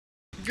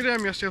Good day,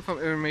 I'm Yastil from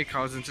MMA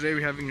Cars, and today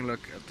we're having a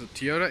look at the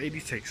Toyota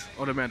 86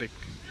 automatic.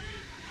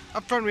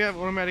 Up front we have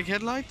automatic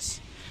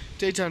headlights,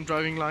 daytime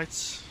driving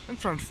lights and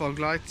front fog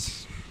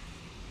lights.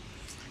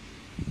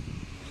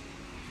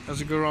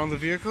 As we go around the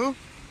vehicle,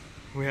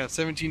 we have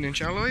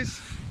 17-inch alloys.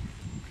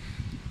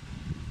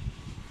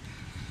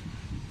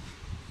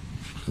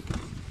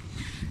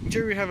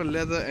 Interior we have a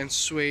leather and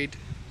suede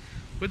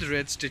with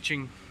red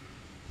stitching.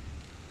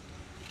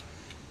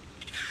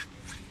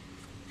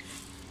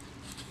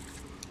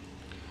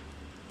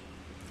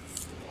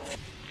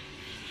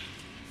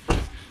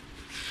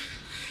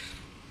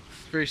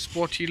 Very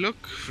sporty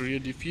look, rear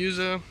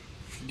diffuser,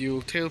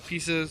 dual tail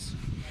pieces.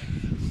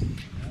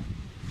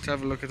 Let's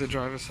have a look at the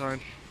driver's side.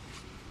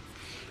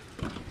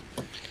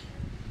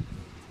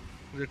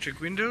 Electric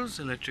windows,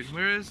 electric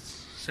mirrors,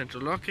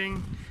 central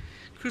locking,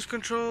 cruise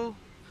control,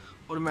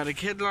 automatic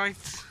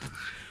headlights,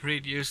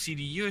 radio,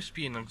 CD,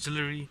 USB and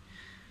auxiliary,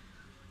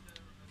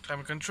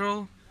 climate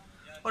control,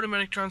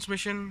 automatic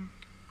transmission,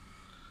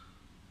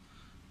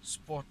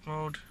 sport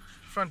mode,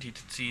 front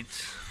heated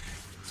seats.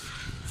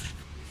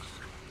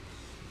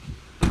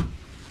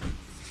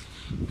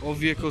 All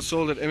vehicles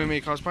sold at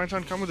MMA Cars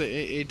Pinetown come with the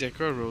AA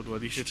Decra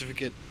roadworthy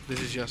certificate. This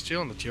is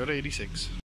Yastil on the Toyota 86.